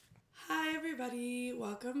everybody,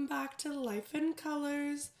 welcome back to Life in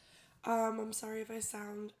Colors. I'm sorry if I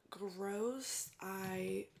sound gross.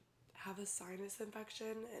 I have a sinus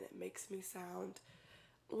infection and it makes me sound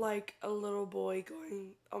like a little boy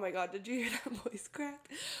going, oh my god, did you hear that voice crack?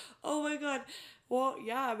 Oh my god. Well,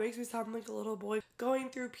 yeah, it makes me sound like a little boy going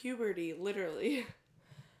through puberty, literally.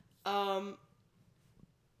 Yeah,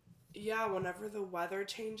 whenever the weather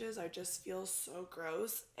changes, I just feel so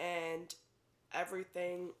gross and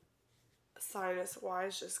everything sinus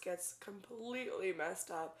wise just gets completely messed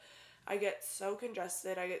up. I get so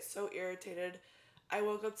congested, I get so irritated. I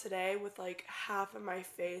woke up today with like half of my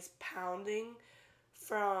face pounding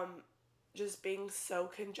from just being so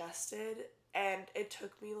congested, and it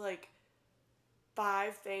took me like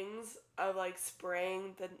 5 things of like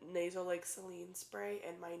spraying the nasal like saline spray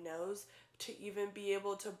in my nose to even be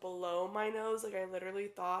able to blow my nose. Like I literally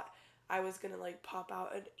thought I was gonna like pop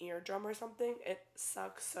out an eardrum or something. It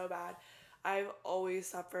sucks so bad. I've always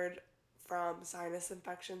suffered from sinus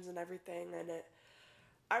infections and everything, and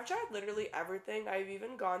I've tried literally everything. I've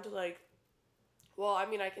even gone to like, well, I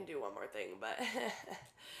mean I can do one more thing, but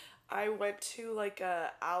I went to like a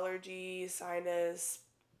allergy sinus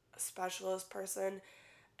specialist person,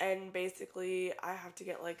 and basically I have to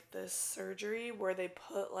get like this surgery where they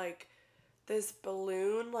put like this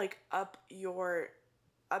balloon like up your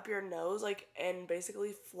nose, like, and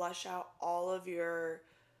basically flush out all of your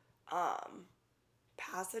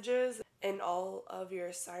passages in all of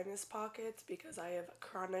your sinus pockets because I have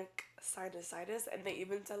chronic sinusitis. And they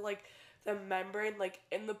even said like the membrane like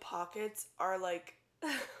in the pockets are like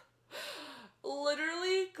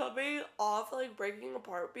literally coming off, like breaking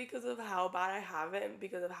apart because of how bad I have it and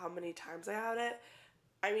because of how many times I had it.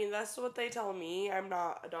 I mean, that's what they tell me. I'm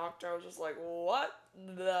not a doctor. I was just like, what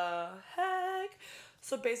the heck?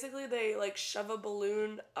 So basically they like shove a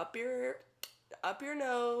balloon up your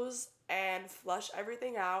nose and flush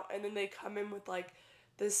everything out, and then they come in with like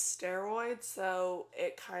this steroid so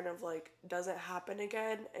it kind of like doesn't happen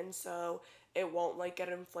again, and so it won't like get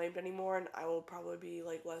inflamed anymore, and I will probably be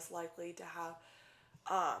like less likely to have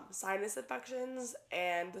sinus infections.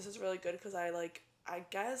 And this is really good because I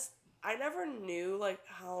guess I never knew like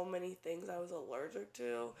how many things I was allergic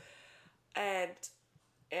to, and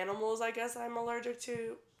animals I guess I'm allergic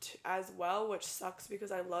to as well, which sucks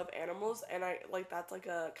because I love animals, and I like that's like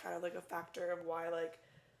a kind of like a factor of why like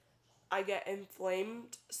I get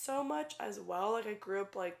inflamed so much as well. Like I grew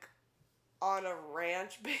up like on a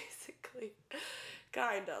ranch basically.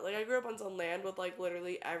 Kinda. Like I grew up on some land with like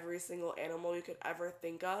literally every single animal you could ever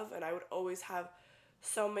think of, and I would always have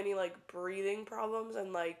so many like breathing problems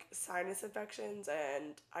and like sinus infections,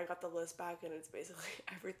 and I got the list back and it's basically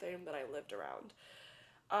everything that I lived around.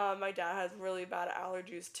 My dad has really bad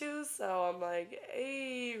allergies too, so I'm like,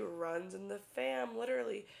 hey, runs in the fam,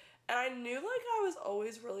 literally. And I knew like I was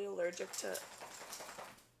always really allergic to.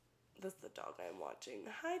 This is the dog I'm watching.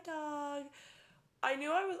 Hi, dog. I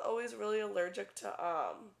knew I was always really allergic to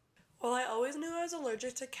well, I always knew I was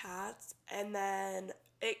allergic to cats, and then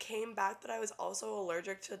it came back that I was also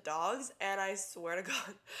allergic to dogs, and I swear to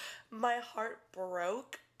God, my heart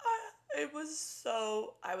broke. I was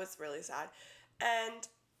really sad. And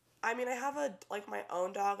I mean, I have a like my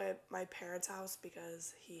own dog at my parents' house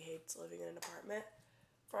because he hates living in an apartment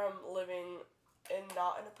from living in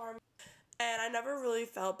not an apartment. And I never really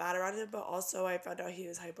felt bad around him, but also I found out he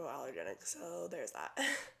was hypoallergenic, so there's that.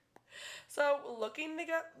 So looking to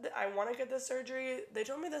get, I want to get this surgery. They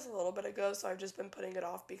told me this a little bit ago, so I've just been putting it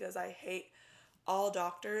off because I hate all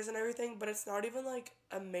doctors and everything, but it's not even like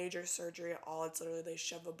a major surgery at all. It's literally they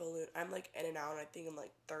shove a balloon. I'm like in and out, I think in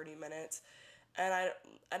like 30 minutes. And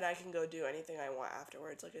I can go do anything I want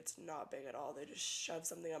afterwards. Like it's not big at all. They just shove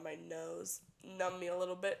something on my nose, numb me a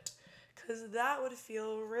little bit, cuz that would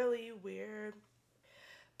feel really weird.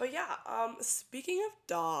 But yeah, speaking of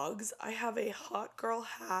dogs, I have a hot girl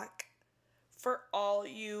hack for all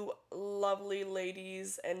you lovely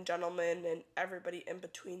ladies and gentlemen and everybody in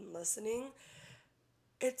between listening.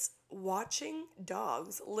 It's watching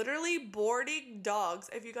dogs, literally boarding dogs.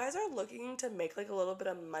 If you guys are looking to make like a little bit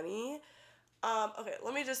of money, okay,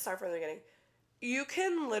 let me just start from the beginning. You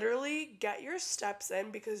can literally get your steps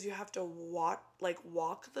in because you have to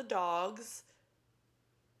walk the dogs,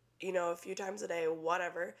 a few times a day,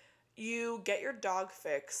 whatever. You get your dog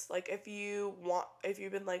fix. Like if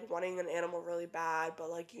you've been like wanting an animal really bad,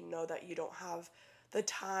 but like you know that you don't have the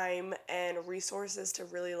time and resources to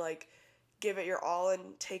really like give it your all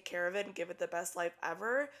and take care of it and give it the best life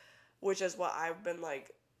ever, which is what I've been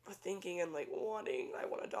like thinking and like wanting. I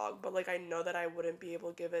want a dog, but like I know that I wouldn't be able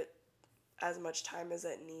to give it as much time as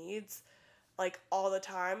it needs. like all the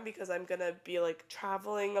time because I'm gonna be like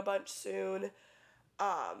traveling a bunch soon.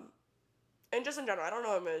 Um, and just in general, I don't know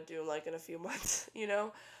what I'm gonna do like in a few months, you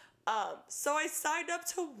know? So I signed up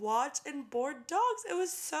to watch and board dogs. It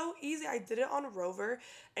was so easy. I did it on Rover,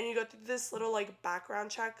 and you go through this little like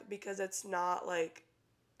background check because it's not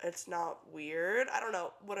weird. I don't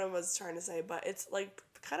know what I was trying to say, but it's like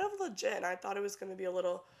kind of legit. And I thought it was gonna be a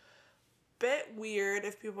little bit weird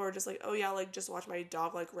if people were just like, oh yeah, like just watch my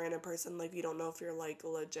dog, like random person, like you don't know if you're like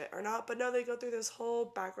legit or not. But no, they go through this whole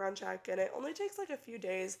background check, and it only takes like a few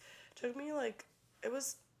days. It took me like it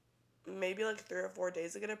was maybe like 3 or 4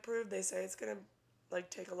 days to get approved. They say it's gonna like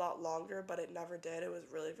take a lot longer, but it never did. It was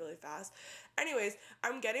really really fast. Anyways,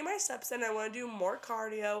 I'm getting my steps in. I want to do more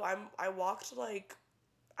cardio. I walked like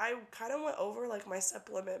I kind of went over like my step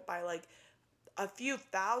limit by like a few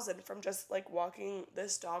thousand from just like walking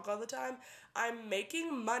this dog all the time. I'm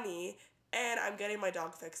making money and I'm getting my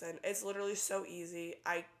dog fix in. It's literally so easy.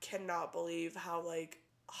 I cannot believe how like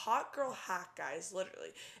hot girl hack, guys, literally.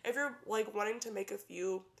 If you're like wanting to make a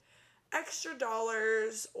few extra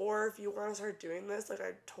dollars or if you want to start doing this, like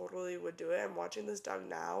I totally would do it. I'm watching this dog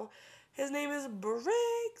now. His name is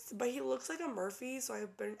Briggs, but he looks like a Murphy, so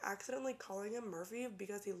I've been accidentally calling him Murphy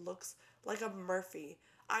because he looks like a Murphy.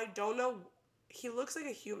 I don't know, he looks like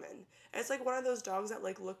a human. It's like one of those dogs that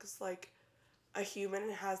like looks like a human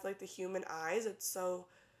and has like the human eyes. It's so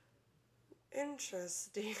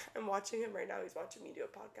interesting. I'm watching him right now. He's watching me do a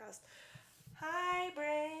podcast. Hi,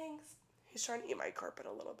 Briggs. He's trying to eat my carpet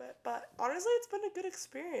a little bit, but honestly, it's been a good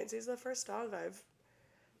experience. He's the first dog I've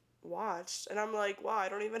watched, and I'm like, wow, I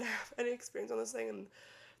don't even have any experience on this thing, and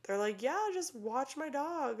they're like, yeah, just watch my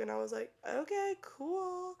dog, and I was like, okay,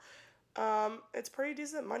 cool. It's pretty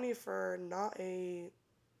decent money for not a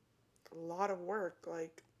lot of work.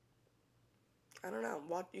 Like, I don't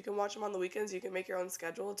know, you can watch them on the weekends, you can make your own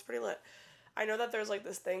schedule. It's pretty lit. I know that there's like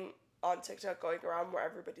this thing on TikTok going around where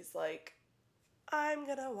everybody's like, I'm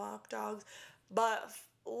gonna walk dogs, but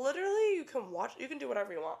literally you can do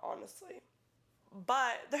whatever you want, honestly.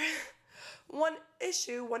 But there, one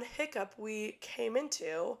hiccup we came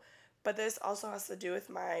into, but this also has to do with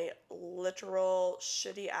my literal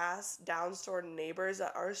shitty ass downstore neighbors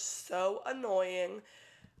that are so annoying.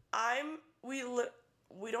 I'm we li-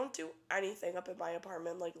 we don't do anything up in my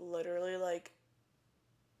apartment, like literally, like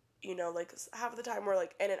like half of the time we're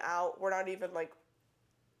like in and out. We're not even like,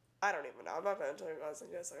 I don't even know. I'm not gonna tell you guys.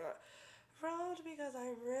 I guess I got road because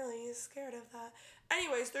I'm really scared of that.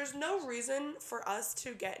 Anyways, there's no reason for us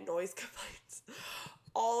to get noise complaints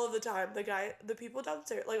all of the time. The people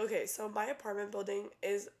downstairs, like, okay, so my apartment building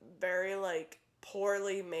is very, like,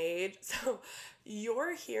 poorly made. So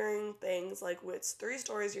you're hearing things, like, it's 3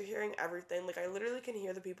 stories, you're hearing everything. Like, I literally can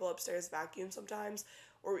hear the people upstairs vacuum sometimes,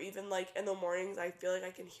 or even, like, in the mornings, I feel like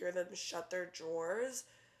I can hear them shut their drawers.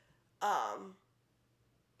 Um,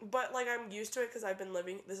 but like I'm used to it because I've been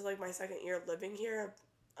living. This is like my second year living here,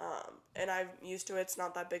 and I'm used to it. It's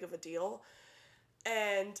not that big of a deal.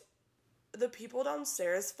 And the people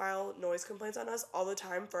downstairs file noise complaints on us all the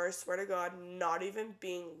time for, I swear to God, not even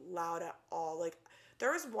being loud at all. Like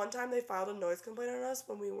there was one time they filed a noise complaint on us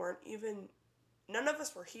when we weren't even. None of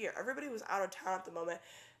us were here. Everybody was out of town at the moment.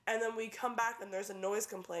 And then we come back and there's a noise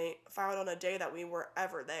complaint filed on a day that we were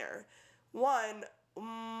ever there. One,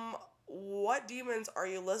 what demons are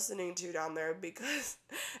you listening to down there? Because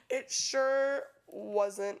it sure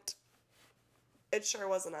wasn't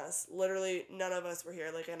us. Literally none of us were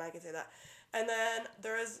here, like, and I can say that. And then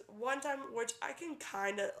there is one time which I can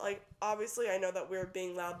kind of like, obviously I know that we were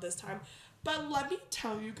being loud this time, but let me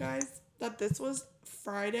tell you guys that this was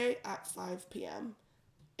Friday at 5 p.m.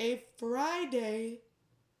 A Friday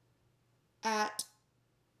at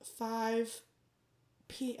 5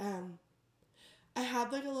 p.m. I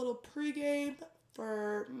had like a little pregame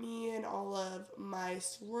for me and all of my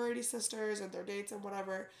sorority sisters and their dates and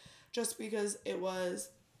whatever, just because it was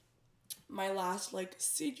my last like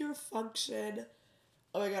senior function.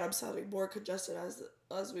 Oh my god, I'm sounding more congested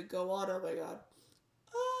as we go on. Oh my god.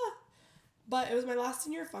 Ah. But it was my last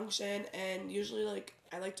senior function, and usually like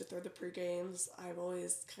I like to throw the pre-games. I've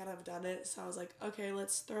always kind of done it, so I was like, okay,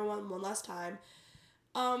 let's throw one last time.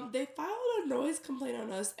 They filed a noise complaint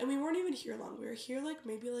on us, and we weren't even here long. We were here like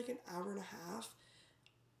maybe like an hour and a half,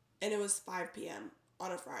 and it was 5 p.m.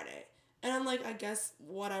 on a Friday. And I'm like, I guess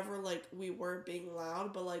whatever, like we were being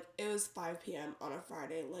loud, but like it was 5 p.m. on a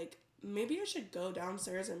Friday. Like maybe I should go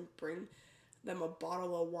downstairs and bring them a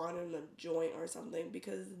bottle of wine and a joint or something,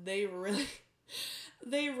 because they really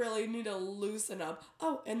need to loosen up.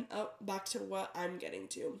 Oh, and back to what I'm getting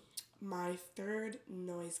to. My third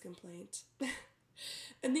noise complaint.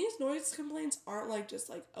 And these noise complaints aren't like just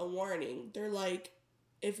like a warning. They're like,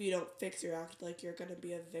 if you don't fix your act, like you're gonna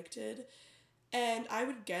be evicted. And I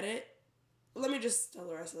would get it. Let me just tell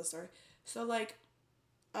the rest of the story. So like,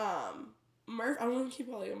 I'm gonna keep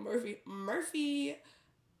calling him Murphy. Murphy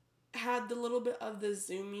had the little bit of the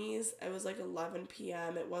zoomies. It was like 11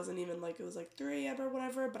 p.m. It wasn't even like it was like 3 a.m. or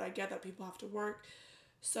whatever, but I get that people have to work.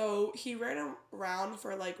 So he ran around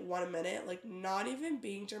for like 1 minute, like not even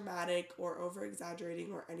being dramatic or over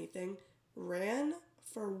exaggerating or anything. Ran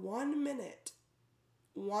for 1 minute.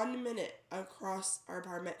 1 minute across our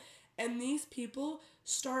apartment. And these people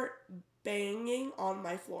start banging on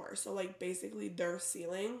my floor. So, like, basically their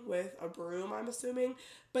ceiling with a broom, I'm assuming.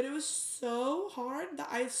 But it was so hard that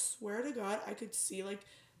I swear to God, I could see, like,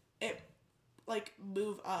 it, like,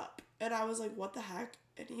 move up. And I was like, what the heck?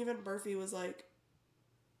 And even Murphy was like,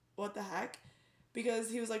 what the heck?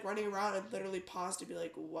 Because he was like running around and literally paused to be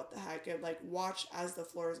like, what the heck? And like watch as the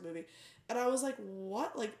floor is moving. And I was like,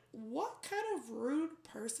 what? Like, what kind of rude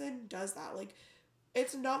person does that? Like,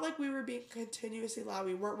 it's not like we were being continuously loud.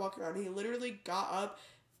 We weren't walking around. He literally got up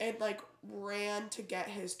and like ran to get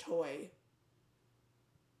his toy.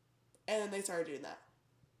 And then they started doing that.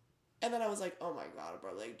 And then I was like, oh my God,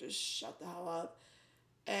 bro, like just shut the hell up.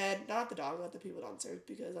 And not the dog, but the people downstairs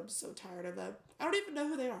because I'm so tired of them. I don't even know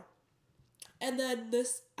who they are. And then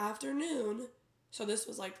this afternoon, so this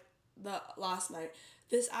was like the last night.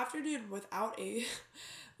 This afternoon, without a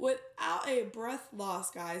breath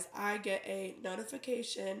loss, guys, I get a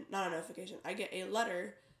notification, not a notification. I get a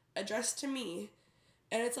letter addressed to me,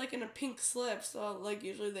 and it's like in a pink slip. So like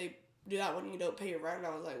usually they do that when you don't pay your rent. And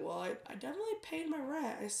I was like, well, I definitely paid my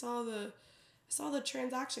rent. I saw the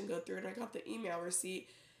transaction go through, and I got the email receipt.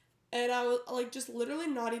 And I was like, just literally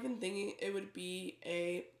not even thinking it would be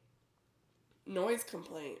a noise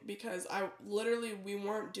complaint because we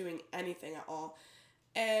weren't doing anything at all.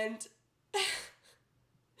 And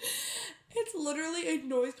it's literally a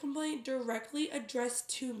noise complaint directly addressed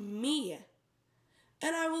to me.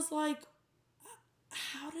 And I was like,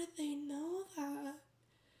 how did they know that?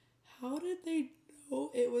 How did they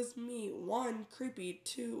know it was me? One, creepy.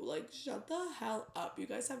 Two, like, shut the hell up. You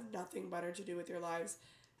guys have nothing better to do with your lives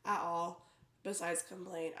at all besides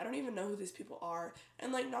complain. I don't even know who these people are.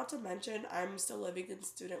 And, like, not to mention, I'm still living in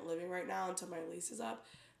student living right now until my lease is up.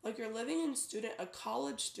 Like, you're living in a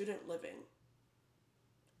college student living.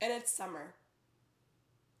 And it's summer.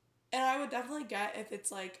 And I would definitely get if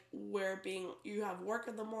it's, like, you have work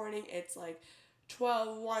in the morning, it's, like,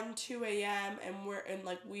 12, 1, 2 a.m. and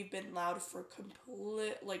like we've been loud for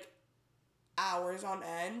complete like hours on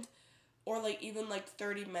end, or like even like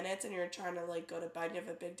 30 minutes and you're trying to like go to bed and you have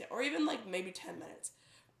a big day, or even like maybe 10 minutes.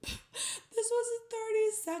 This was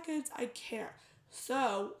 30 seconds. I can't.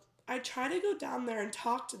 So I try to go down there and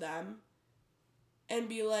talk to them and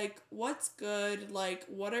be like, what's good? Like,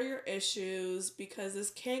 what are your issues? Because this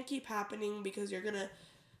can't keep happening because you're gonna.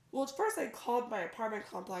 Well, at first I called my apartment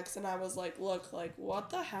complex and I was like, look, like, what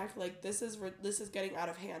the heck? Like, this is getting out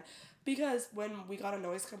of hand. Because when we got a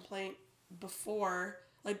noise complaint before,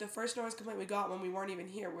 like, the first noise complaint we got when we weren't even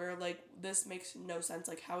here, we were like, this makes no sense.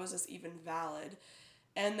 Like, how is this even valid?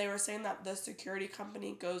 And they were saying that the security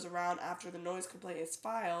company goes around after the noise complaint is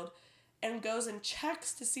filed and goes and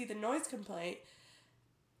checks to see the noise complaint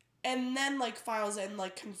and then like files it and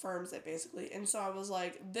like confirms it basically. And so I was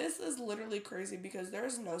like, this is literally crazy because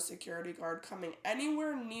there's no security guard coming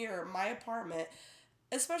anywhere near my apartment,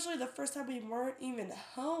 especially the first time we weren't even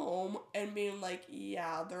home, and being like,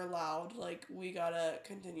 yeah, they're loud, like we gotta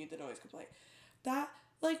continue the noise complaint. That,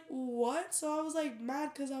 like, what? So I was like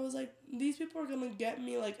mad because I was like, these people are gonna get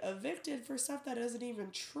me like evicted for stuff that isn't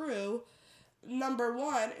even true, number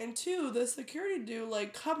one. And two, the security dude,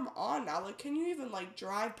 like, come on now, like, can you even like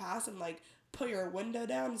drive past and like put your window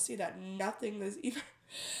down and see that nothing is even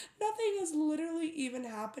nothing is literally even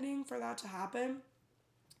happening for that to happen?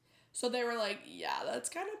 So they were like, yeah, that's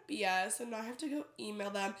kind of BS, and I have to go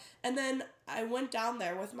email them. And then I went down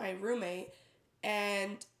there with my roommate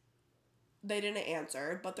and they didn't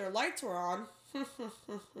answer, but their lights were on.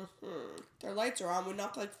 Their lights are on. We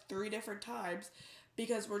knocked like 3 different times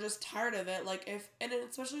because we're just tired of it. Like, and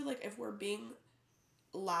especially like if we're being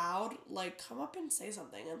loud, like, come up and say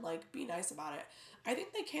something and like be nice about it. I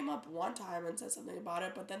think they came up one time and said something about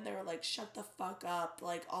it, but then they were like, shut the fuck up,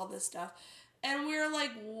 like all this stuff. And we were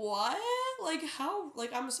like, what? Like, how?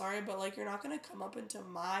 Like, I'm sorry, but like, you're not gonna come up into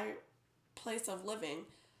my place of living,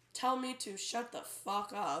 tell me to shut the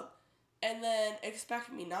fuck up, and then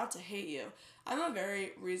expect me not to hate you. I'm a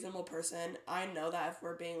very reasonable person. I know that if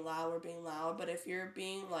we're being loud, we're being loud. But if you're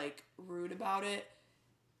being, like, rude about it,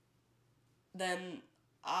 then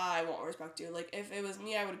I won't respect you. Like, if it was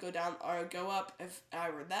me, I would go down or go up if I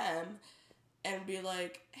were them and be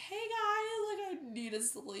like, hey guys, like, I need to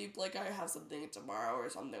sleep. Like, I have something tomorrow or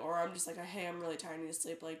something. Or I'm just like, hey, I'm really tired, I need to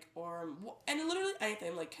sleep. Like, or, and literally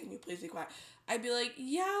anything. Like, can you please be quiet? I'd be like,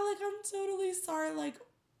 yeah, like, I'm totally sorry. Like,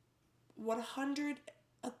 100,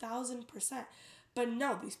 1,000%. But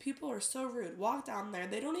no, these people are so rude. Walk down there.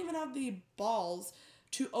 They don't even have the balls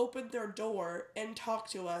to open their door and talk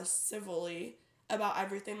to us civilly about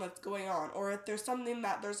everything that's going on. Or if there's something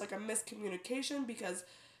that there's like a miscommunication because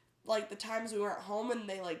like the times we weren't home and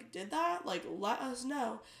they like did that, like let us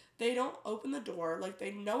know. They don't open the door. Like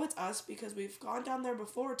they know it's us because we've gone down there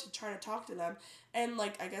before to try to talk to them. And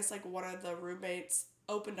like I guess like one of the roommates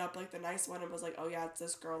opened up like the nice one and was like, oh yeah, it's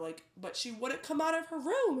this girl, like, but she wouldn't come out of her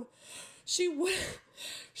room. She would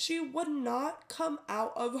she would not come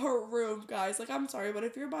out of her room, guys. Like, I'm sorry, but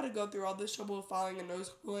if you're about to go through all this trouble of filing a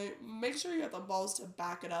notice complaint, make sure you have the balls to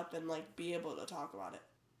back it up and like be able to talk about it.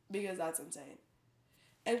 Because that's insane.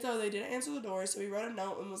 And so they didn't answer the door, so we wrote a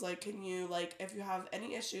note and was like, can you, like, if you have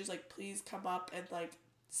any issues, like, please come up and, like,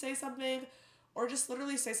 say something, or just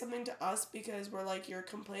literally say something to us because we're, like, you're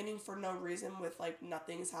complaining for no reason with, like,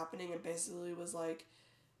 nothing's happening, and basically was, like,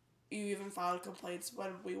 you even filed complaints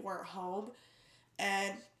when we weren't home,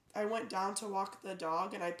 and I went down to walk the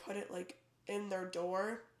dog, and I put it, like, in their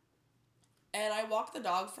door, and I walked the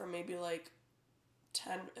dog for maybe, like,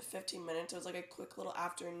 10-15 minutes. It was like a quick little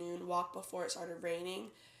afternoon walk before it started raining.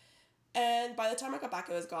 And by the time I got back,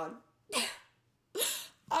 it was gone.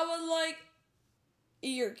 I was like,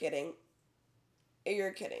 you're kidding.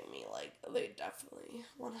 You're kidding me. Like, they definitely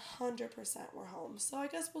 100% were home. So I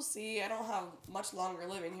guess we'll see. I don't have much longer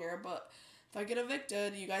living here, but if I get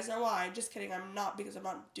evicted, you guys know why. Just kidding. I'm not, because I'm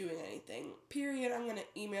not doing anything. Period. I'm going to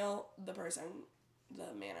email the person,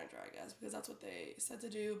 the manager, I guess, because that's what they said to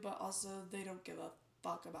do, but also they don't give a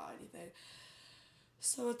fuck about anything.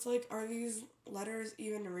 So it's like, are these letters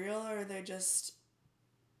even real, or are they just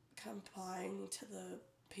complying to the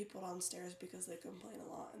people downstairs because they complain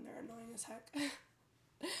a lot and they're annoying as heck?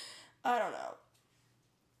 I don't know.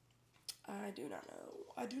 I do not know.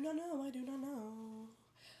 I do not know. I do not know.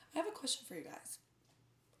 I have a question for you guys.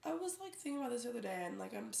 I was like thinking about this the other day, and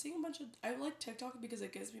like I'm seeing a bunch of, I like TikTok because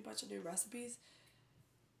it gives me a bunch of new recipes.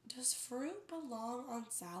 Does fruit belong on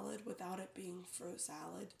salad without it being fruit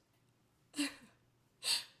salad?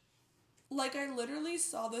 Like, I literally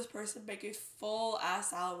saw this person make a full ass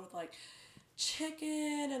salad with like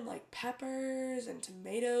chicken and like peppers and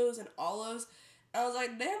tomatoes and olives. I was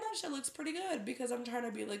like, damn, that shit looks pretty good, because I'm trying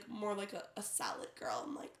to be like more like a salad girl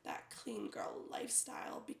and like that clean girl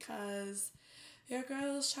lifestyle, because your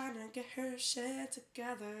girl's trying to get her shit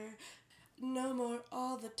together. No more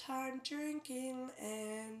all the time drinking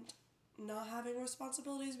and not having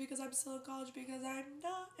responsibilities because I'm still in college, because I'm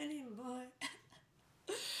not anymore.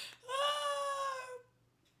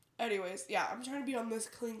 Anyways, yeah, I'm trying to be on this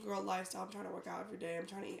clean girl lifestyle. I'm trying to work out every day. I'm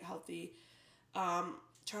trying to eat healthy.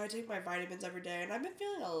 Trying to take my vitamins every day, and I've been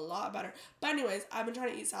feeling a lot better. But anyways, I've been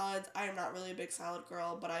trying to eat salads. I am not really a big salad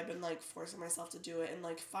girl, but I've been like forcing myself to do it and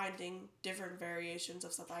like finding different variations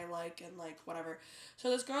of stuff I like and like whatever.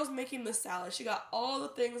 So this girl's making this salad. She got all the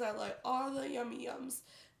things I like, all the yummy yums,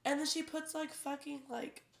 and then she puts like fucking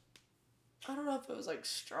like, I don't know if it was like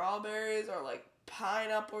strawberries or like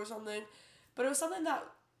pineapple or something, but it was something that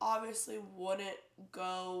obviously wouldn't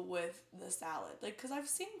go with the salad. Like, because I've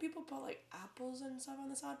seen people put like apples and stuff on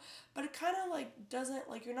the salad, but it kind of like doesn't,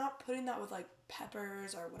 like, you're not putting that with like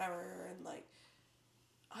peppers or whatever, and like,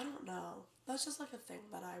 I don't know. That's just like a thing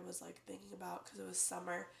that I was like thinking about because it was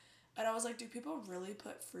summer, and I was like, do people really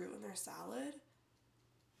put fruit in their salad?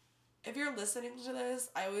 If you're listening to this,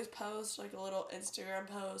 I always post like a little Instagram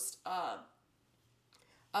post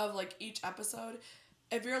of like each episode.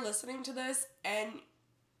 If you're listening to this and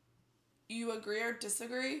you agree or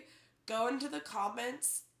disagree, go into the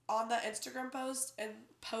comments on that Instagram post and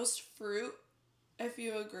post fruit if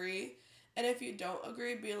you agree. And if you don't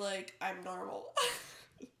agree, be like, I'm normal.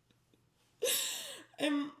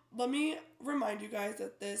 And let me remind you guys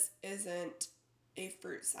that this isn't a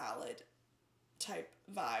fruit salad type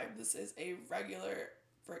vibe. This is a regular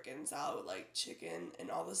freaking salad with like chicken and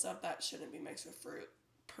all the stuff that shouldn't be mixed with fruit,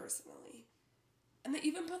 personally. And they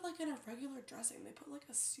even put like in a regular dressing. They put like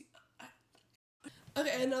a...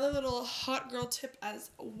 Okay, another little hot girl tip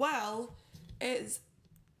as well is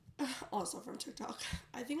also from TikTok.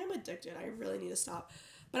 I think I'm addicted. I really need to stop.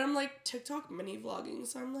 But I'm like TikTok mini vlogging,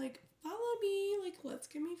 so I'm like, follow me. Like, let's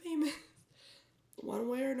get me famous. One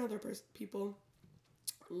way or another, people.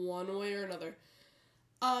 One way or another.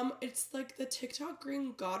 It's like the TikTok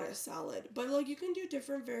green goddess salad, but like you can do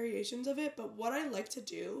different variations of it. But what I like to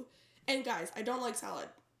do, and guys, I don't like salad.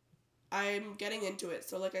 I'm getting into it,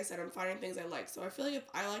 so like I said, I'm finding things I like. So I feel like if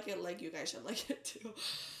I like it, like you guys should like it too.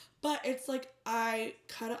 But it's like I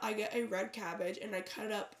get a red cabbage and I cut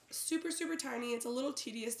it up super super tiny. It's a little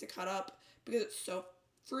tedious to cut up because it's so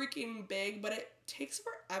freaking big, but it takes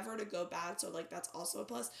forever to go bad. So like that's also a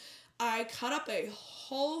plus. I cut up a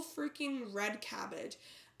whole freaking red cabbage,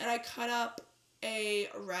 and I cut up a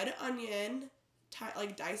red onion,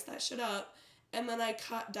 like dice that shit up, and then I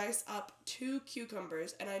dice up 2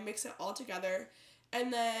 cucumbers, and I mix it all together,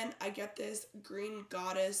 and then I get this green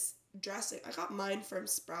goddess dressing. I got mine from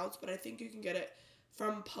Sprouts, but I think you can get it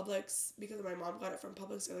from Publix because my mom got it from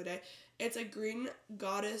Publix the other day. It's a green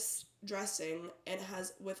goddess dressing and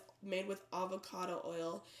made with avocado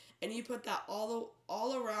oil, and you put that all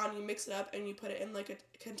around. You mix it up and you put it in like a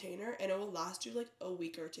container, and it will last you like a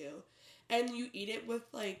week or two. And you eat it with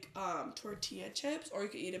like tortilla chips, or you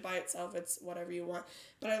can eat it by itself. It's whatever you want.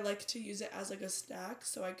 But I like to use it as like a snack,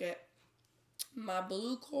 so I get my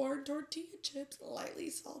blue corn tortilla chips,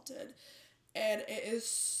 lightly salted, and it is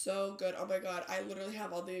so good. Oh my god, I literally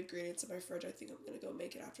have all the ingredients in my fridge. I think I'm gonna go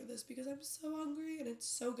make it after this because I'm so hungry, and it's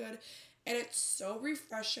so good, and it's so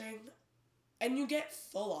refreshing, and you get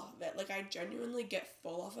full off of it. Like I genuinely get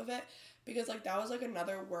full off of it because like that was like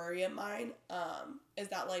another worry of mine. Is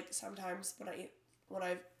that like sometimes when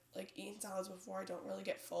I've like eaten salads before, I don't really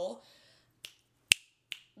get full.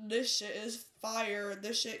 This shit is fire.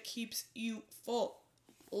 This shit keeps you full.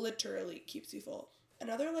 Literally keeps you full.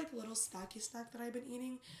 Another like little snacky snack that I've been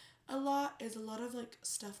eating a lot is a lot of like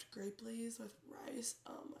stuffed grape leaves with rice.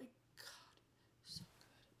 Oh my god. So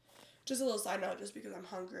good. Just a little side note, just because I'm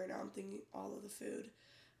hungry now, I'm thinking all of the food.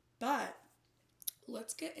 But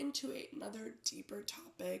let's get into another deeper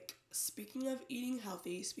topic. Speaking of eating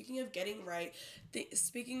healthy, speaking of getting right,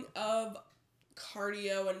 speaking of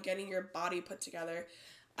cardio and getting your body put together,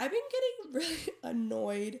 I've been getting really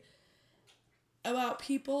annoyed about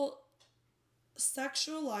people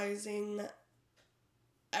sexualizing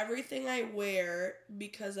everything I wear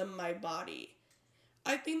because of my body.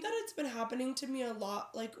 I think that it's been happening to me a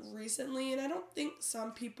lot like recently, and I don't think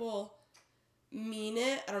some people mean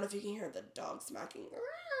it. I don't know if you can hear the dog smacking.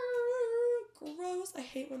 Gross. I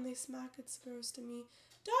hate when they smack. It's gross to me.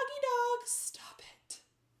 Doggy dog, stop it.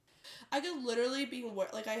 I could literally be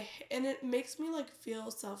like and it makes me like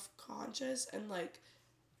feel self-conscious, and like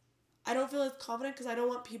I don't feel as confident because I don't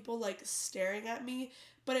want people like staring at me.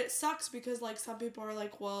 But it sucks because like some people are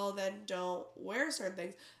like, well, then don't wear certain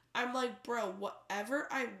things. I'm like, bro, whatever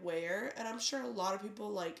I wear, and I'm sure a lot of people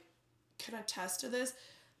like can attest to this,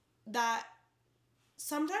 that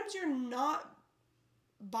sometimes you're not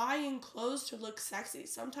buying clothes to look sexy.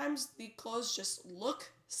 Sometimes the clothes just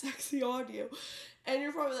look sexy on you. And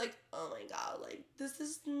you're probably like, oh my god, like, this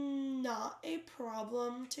is not a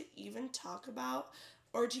problem to even talk about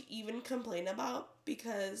or to even complain about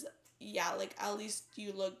because, yeah, like, at least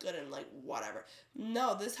you look good and, like, whatever.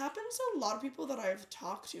 No, this happens to a lot of people that I've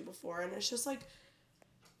talked to before, and it's just, like,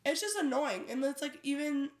 it's just annoying. And it's, like,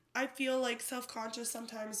 even I feel, like, self-conscious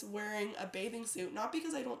sometimes wearing a bathing suit, not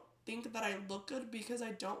because I don't think that I look good, because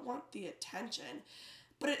I don't want the attention.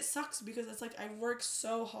 But it sucks because it's like I've worked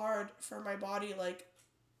so hard for my body, like,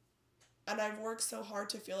 and I've worked so hard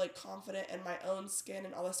to feel like confident in my own skin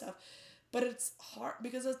and all this stuff. But it's hard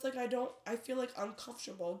because it's like I feel like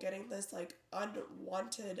uncomfortable getting this like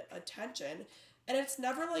unwanted attention. And it's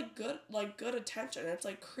never like good attention. It's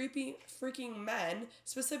like creepy freaking men,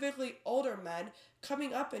 specifically older men,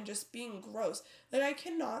 coming up and just being gross. Like I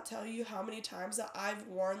cannot tell you how many times that I've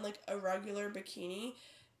worn like a regular bikini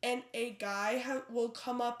and a guy will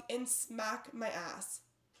come up and smack my ass.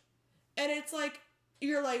 And it's like,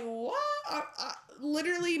 you're like, what?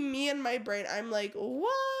 Literally, me and my brain, I'm like,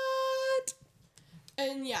 what?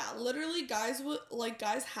 And yeah, literally, guys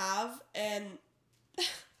have, and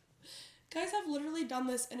guys have literally done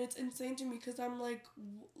this, and it's insane to me because I'm like,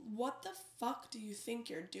 what the fuck do you think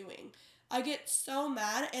you're doing? I get so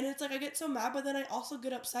mad, and it's like I get so mad, but then I also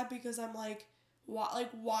get upset because I'm like,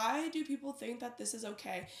 why do people think that this is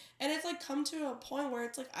okay? And it's like come to a point where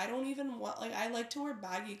it's like I don't even want, like, I like to wear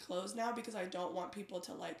baggy clothes now because I don't want people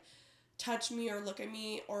to like touch me or look at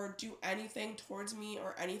me or do anything towards me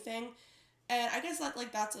or anything. And I guess that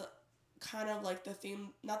like that's a kind of like the theme,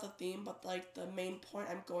 not the theme, but like the main point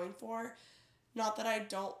I'm going for. Not that I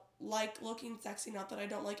don't like looking sexy, not that I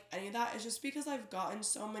don't like any of that. It's just because I've gotten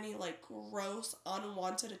so many like gross,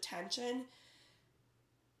 unwanted attention.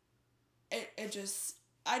 It just,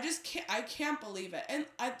 I can't believe it. And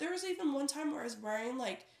there was even one time where I was wearing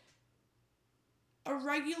like a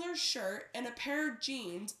regular shirt and a pair of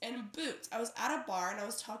jeans and boots. I was at a bar and I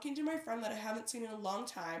was talking to my friend that I haven't seen in a long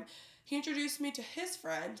time. He introduced me to his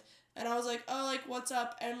friend and I was like, oh, like, what's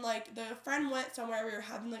up? And, like, the friend went somewhere. We were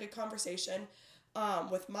having, like, a conversation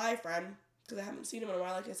with my friend because I haven't seen him in a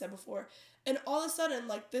while, like I said before. And all of a sudden,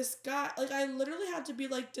 like, this guy, like, I literally had to be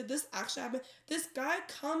like, did this actually happen? This guy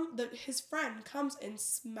his friend comes and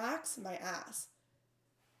smacks my ass.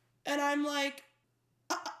 And I'm like,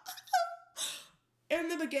 in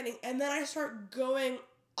the beginning, and then I start going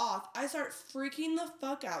off. I start freaking the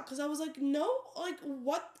fuck out because I was like, no, like,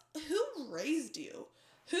 what? Who raised you?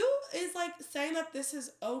 Who is, like, saying that this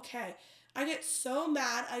is okay? I get so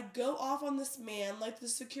mad. I go off on this man. Like, the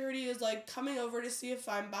security is, like, coming over to see if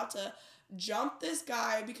I'm about to jump this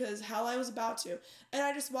guy because hell, I was about to. And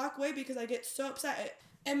I just walk away because I get so upset.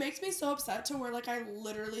 It makes me so upset to where, like, I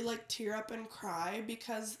literally, like, tear up and cry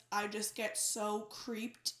because I just get so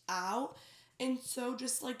creeped out and so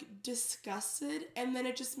just, like, disgusted. And then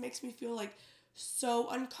it just makes me feel, like, so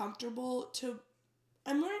uncomfortable to...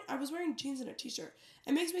 I was wearing jeans and a t-shirt.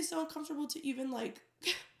 It makes me so uncomfortable to even, like,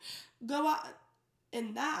 go out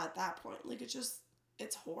in that at that point. Like,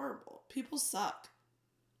 it's horrible. People suck.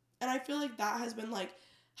 And I feel like that has been, like,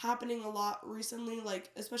 happening a lot recently, like,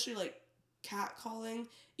 especially, like, catcalling.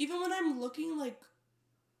 Even when I'm looking like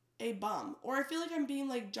a bum. Or I feel like I'm being,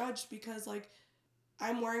 like, judged because, like,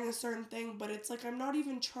 I'm wearing a certain thing, but it's like I'm not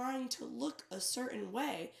even trying to look a certain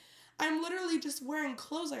way. I'm literally just wearing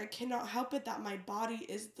clothes. Like, I cannot help it that my body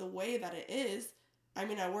is the way that it is. I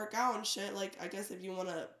mean, I work out and shit, like, I guess if you want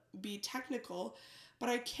to be technical, but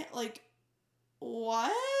I can't, like,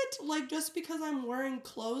 what? Like, just because I'm wearing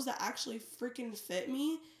clothes that actually freaking fit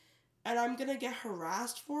me and I'm gonna get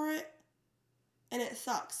harassed for it, and it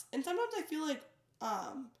sucks. And sometimes I feel like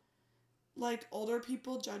older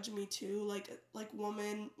people judge me too, like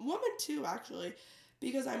women too, actually,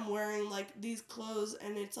 because I'm wearing, like, these clothes,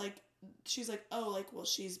 and it's like, she's like, oh, like, well,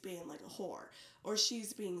 she's being, like, a whore, or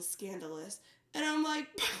she's being scandalous, and I'm like,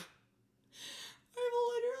 I'm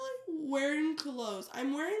literally wearing clothes.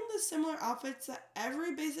 I'm wearing the similar outfits that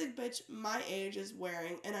every basic bitch my age is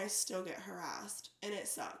wearing, and I still get harassed, and it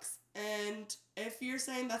sucks. And if you're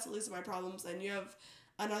saying that's the least of my problems, then you have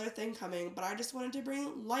another thing coming. But I just wanted to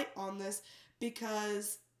bring light on this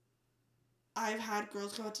because I've had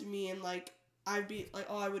girls come up to me and, like, I'd be like,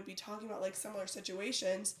 oh, I would be talking about, like, similar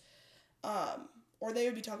situations, or they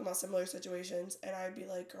would be talking about similar situations, and I'd be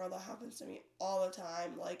like, girl, that happens to me all the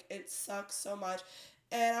time. Like, it sucks so much.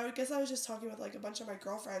 And I guess I was just talking with, like, a bunch of my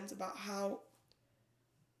girlfriends about how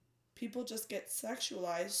people just get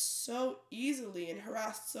sexualized so easily and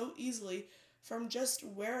harassed so easily from just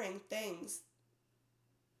wearing things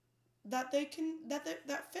that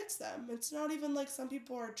that fits them. It's not even like some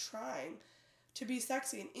people are trying to be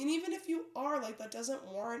sexy. And even if you are, like, that doesn't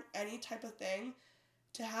warrant any type of thing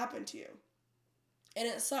to happen to you. And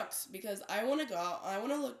it sucks because I want to go out, I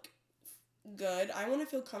want to look good, I want to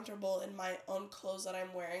feel comfortable in my own clothes that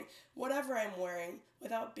I'm wearing, whatever I'm wearing,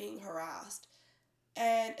 without being harassed.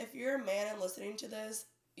 And if you're a man and listening to this,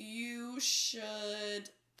 you should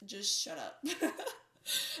just shut up.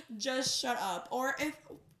 Just shut up. Or if,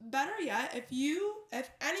 better yet, if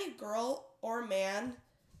any girl or man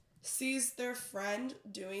sees their friend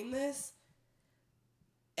doing this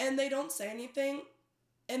and they don't say anything,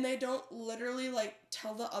 and they don't literally, like,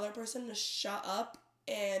 tell the other person to shut up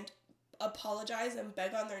and apologize and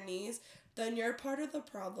beg on their knees, then you're part of the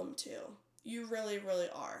problem too. You really, really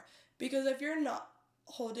are. Because if you're not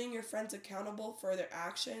holding your friends accountable for their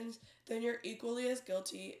actions, then you're equally as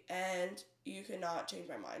guilty, and you cannot change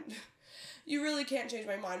my mind. You really can't change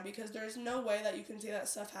my mind, because there's no way that you can see that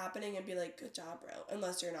stuff happening and be like, good job, bro,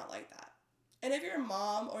 unless you're not like that. And if your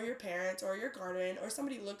mom or your parents or your guardian or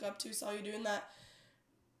somebody you look up to saw you doing that,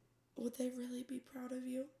 would they really be proud of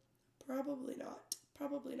you? Probably not.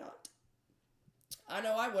 Probably not. I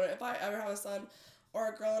know I wouldn't. If I ever have a son or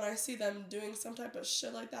a girl and I see them doing some type of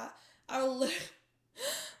shit like that, I will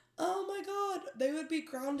oh my god, they would be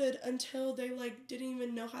grounded until they, like, didn't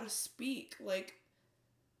even know how to speak, like,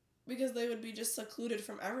 because they would be just secluded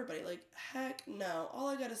from everybody. Like, heck no. All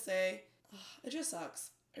I gotta say, it just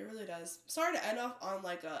sucks. It really does. Sorry to end off on,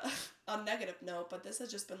 like, a negative note, but this has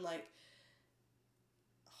just been, like,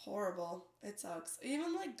 horrible. It sucks.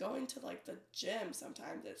 Even, like, going to, like, the gym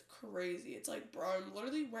sometimes, it's crazy. It's like, bro, I'm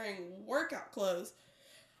literally wearing workout clothes.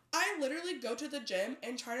 I literally go to the gym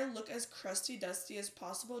and try to look as crusty dusty as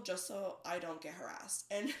possible just so I don't get harassed.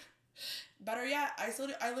 And better yet, I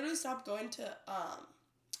literally stopped going to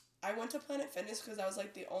I went to Planet Fitness because I was,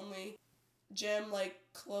 like, the only gym, like,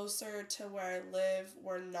 closer to where I live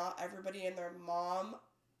where not everybody and their mom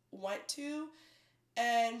went to.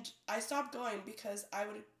 And I stopped going because I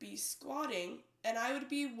would be squatting and I would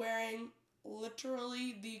be wearing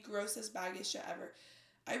literally the grossest baggy shit ever.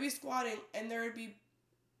 I'd be squatting and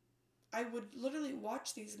I would literally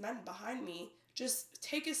watch these men behind me just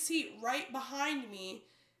take a seat right behind me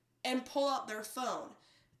and pull out their phone.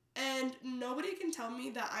 And nobody can tell me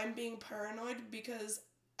that I'm being paranoid because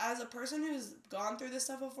as a person who's gone through this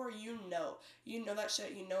stuff before, you know that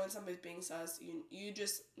shit. You know when somebody's being sus. You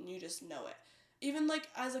just know it. Even like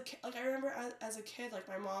as a kid, like I remember as a kid, like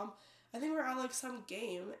my mom, I think we were at like some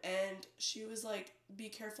game and she was like, "Be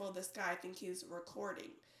careful of this guy. I think he's recording,"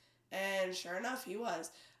 and sure enough, he was.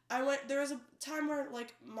 I went. There was a time where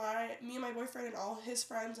like me and my boyfriend and all his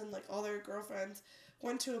friends and like all their girlfriends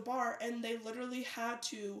went to a bar and they literally had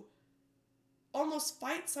to almost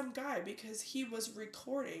fight some guy because he was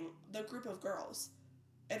recording the group of girls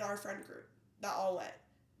in our friend group that all went.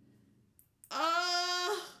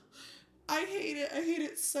 Ah, I hate it. I hate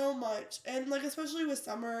it so much. And like especially with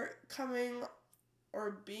summer coming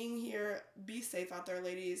or being here, be safe out there,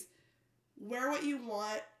 ladies. Wear what you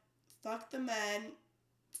want. Fuck the men.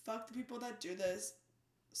 Fuck the people that do this.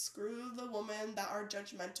 Screw the women that are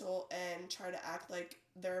judgmental and try to act like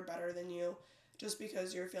they're better than you just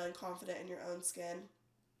because you're feeling confident in your own skin.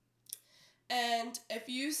 And if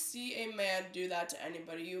you see a man do that to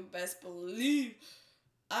anybody, you best believe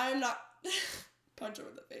I'm not punch him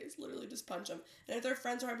in the face. Literally just punch him. And if they're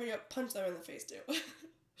friends around me, punch them in the face too.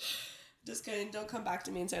 Just kidding. Don't come back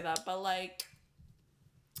to me and say that. But like,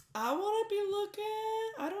 I want to be looking.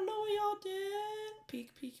 I don't know what y'all did.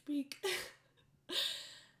 Peek, peek, peek.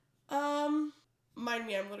 Mind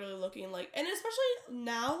me, I'm literally looking like, and especially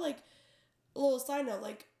now, like, a little side note,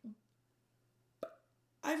 like,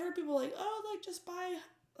 I've heard people like, oh, like, just buy,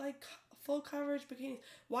 like, full coverage bikinis.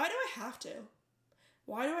 Why do I have to?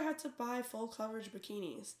 Why do I have to buy full coverage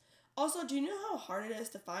bikinis? Also, do you know how hard it is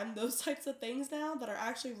to find those types of things now that are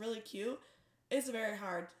actually really cute? It's very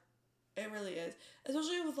hard. It really is.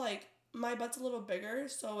 Especially with, like, my butt's a little bigger,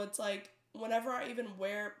 so it's like, whenever I even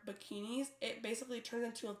wear bikinis, it basically turns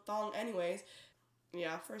into a thong anyways.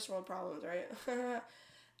 Yeah, first world problems, right?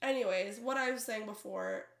 Anyways, what I was saying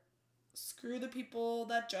before, screw the people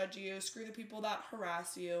that judge you, screw the people that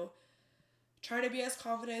harass you. Try to be as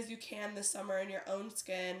confident as you can this summer in your own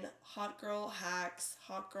skin. Hot girl hacks,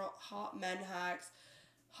 hot men hacks,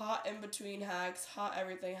 hot in between hacks, hot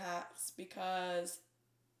everything hacks because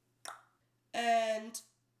and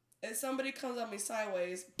if somebody comes at me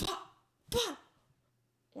sideways, pop, pop,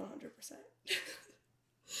 100%.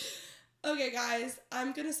 Okay, guys,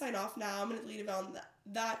 I'm going to sign off now. I'm going to leave it on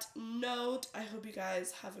that note. I hope you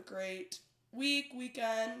guys have a great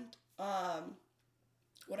weekend,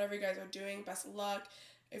 whatever you guys are doing. Best of luck.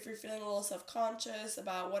 If you're feeling a little self-conscious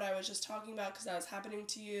about what I was just talking about because that was happening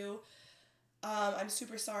to you, I'm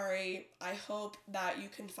super sorry. I hope that you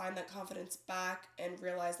can find that confidence back and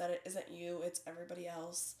realize that it isn't you, it's everybody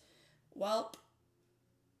else. Welp,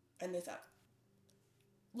 and this out.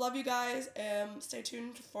 Love you guys. Stay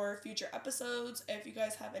tuned for future episodes. If you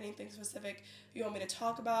guys have anything specific you want me to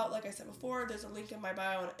talk about, like I said before, there's a link in my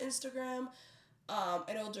bio on Instagram.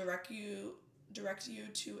 It'll direct you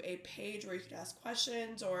to a page where you can ask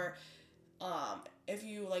questions, or if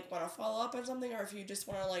you like want to follow up on something, or if you just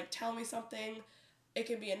want to like tell me something. It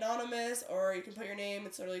can be anonymous, or you can put your name.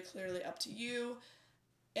 It's really clearly up to you.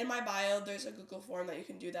 In my bio, there's a Google form that you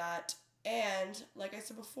can do that. And like I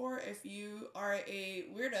said before, if you are a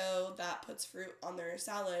weirdo that puts fruit on their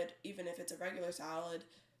salad, even if it's a regular salad,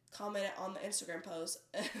 comment it on the Instagram post.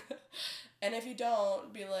 And if you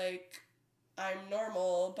don't, be like, I'm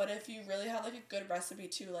normal. But if you really have like a good recipe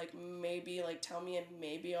too, like maybe like tell me and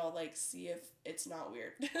maybe I'll like see if it's not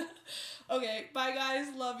weird. Okay, bye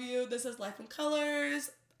guys. Love you. This is Life in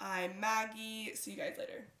Colors. I'm Maggie. See you guys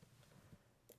later.